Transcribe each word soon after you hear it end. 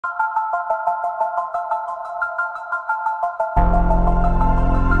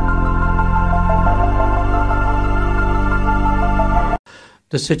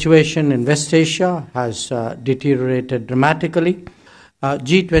The situation in West Asia has deteriorated dramatically.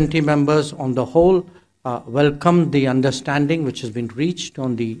 G20 members on the whole welcomed the understanding which has been reached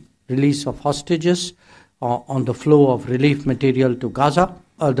on the release of hostages, on the flow of relief material to Gaza.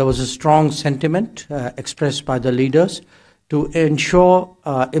 There was a strong sentiment expressed by the leaders to ensure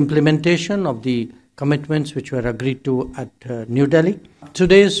implementation of the commitments which were agreed to at New Delhi.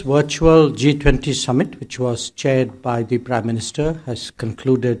 Today's virtual G20 summit, which was chaired by the Prime Minister, has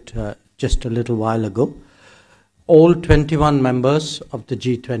concluded just a little while ago. All 21 members of the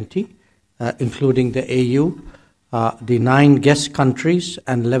G20, including the AU, the 9 guest countries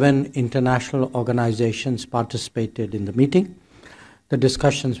and 11 international organizations participated in the meeting. The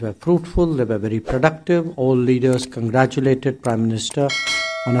discussions were fruitful, they were very productive. All leaders congratulated Prime Minister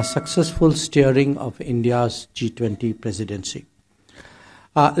on a successful steering of India's G20 presidency.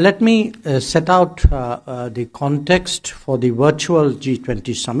 Let me set out the context for the virtual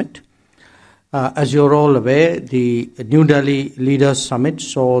G20 summit. As you're all aware, the New Delhi Leaders Summit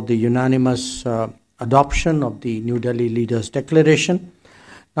saw the unanimous adoption of the New Delhi Leaders Declaration.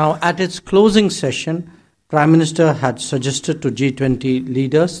 Now, at its closing session, Prime Minister had suggested to G20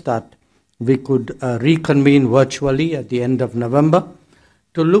 leaders that we could reconvene virtually at the end of November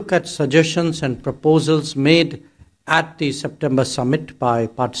to look at suggestions and proposals made at the September summit by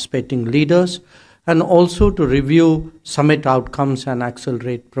participating leaders, and also to review summit outcomes and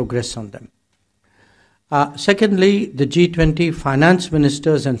accelerate progress on them. Secondly, the G20 finance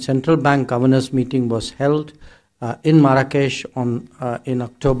ministers and central bank governors meeting was held in Marrakesh in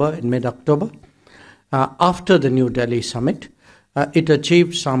mid-October. After the New Delhi summit, it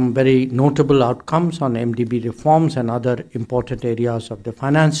achieved some very notable outcomes on MDB reforms and other important areas of the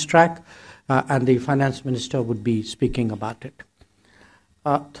finance track, and the finance minister would be speaking about it.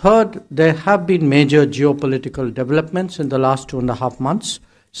 Third, there have been major geopolitical developments in the last 2.5 months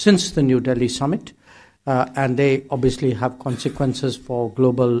since the New Delhi summit, and they obviously have consequences for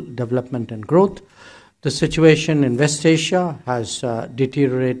global development and growth. The situation in West Asia has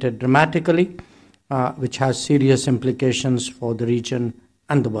deteriorated dramatically, which has serious implications for the region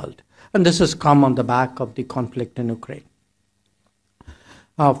and the world. And this has come on the back of the conflict in Ukraine.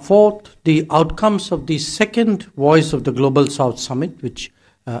 Fourth, the outcomes of the second Voice of the Global South Summit, which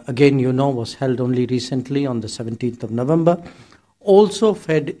again you know was held only recently on the 17th of November, also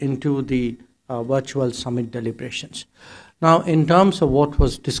fed into the virtual summit deliberations. Now, in terms of what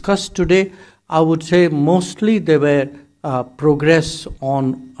was discussed today, I would say mostly there were progress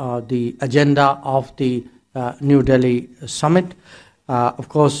on the agenda of the New Delhi summit. Of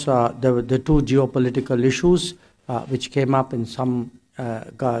course, there were the 2 geopolitical issues which came up in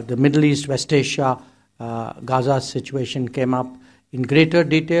the Middle East, West Asia, Gaza situation came up in greater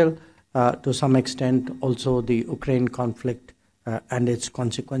detail, to some extent also the Ukraine conflict and its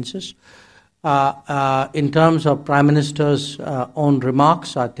consequences. In terms of Prime Minister's own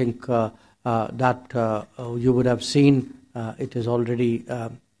remarks, I think that you would have seen it is already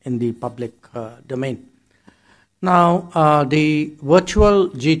in the public domain. Now, the virtual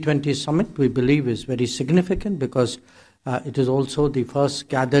G20 summit, we believe, is very significant because it is also the first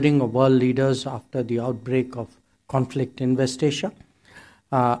gathering of world leaders after the outbreak of conflict in West Asia.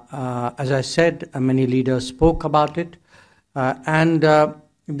 As I said, many leaders spoke about it, and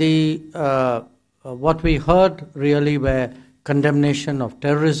what we heard really were condemnation of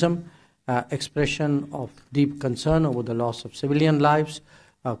terrorism, expression of deep concern over the loss of civilian lives,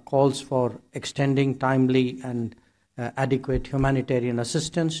 calls for extending timely and adequate humanitarian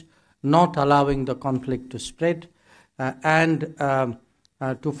assistance, not allowing the conflict to spread, and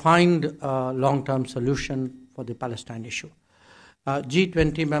to find a long-term solution for the Palestine issue.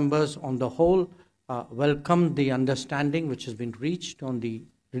 G20 members on the whole welcomed the understanding which has been reached on the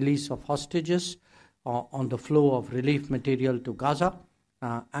release of hostages, on the flow of relief material to Gaza,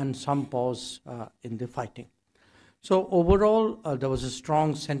 and some pause in the fighting. So overall, there was a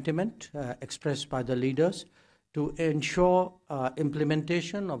strong sentiment expressed by the leaders to ensure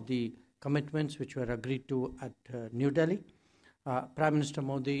implementation of the commitments which were agreed to at New Delhi. Prime Minister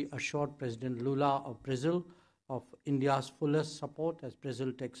Modi assured President Lula of Brazil of India's fullest support as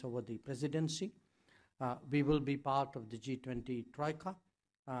Brazil takes over the presidency. We will be part of the G20 Troika,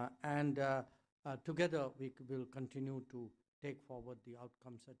 and together we will continue to take forward the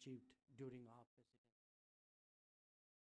outcomes achieved during our